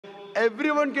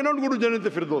everyone cannot go to Jannat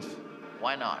al-Firdaus.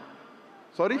 Why not?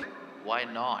 Sorry? Why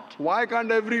not? Why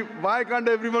can't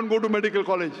everyone go to medical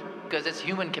college? Because it's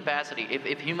human capacity.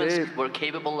 If humans were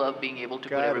capable of being able to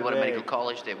put everyone in medical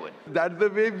college, they would. That's the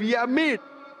way we are made.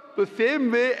 The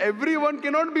same way, everyone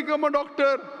cannot become a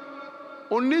doctor.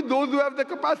 Only those who have the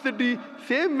capacity.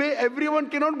 Same way, everyone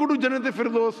cannot go to Jannat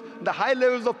al-Firdaus, the high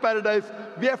levels of paradise.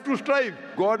 We have to strive.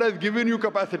 God has given you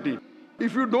capacity.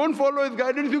 If you don't follow His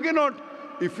guidance, you cannot.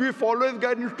 If you follow His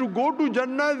guidance, to go to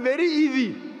Jannah is very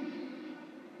easy.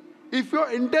 If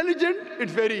you're intelligent,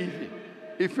 it's very easy.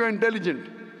 If you're intelligent.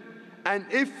 And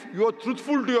if you're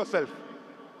truthful to yourself.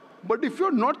 But if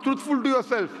you're not truthful to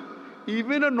yourself,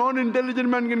 even a non-intelligent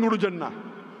man can go to Jannah.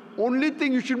 Only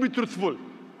thing, you should be truthful.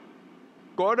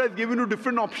 God has given you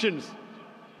different options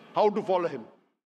how to follow Him.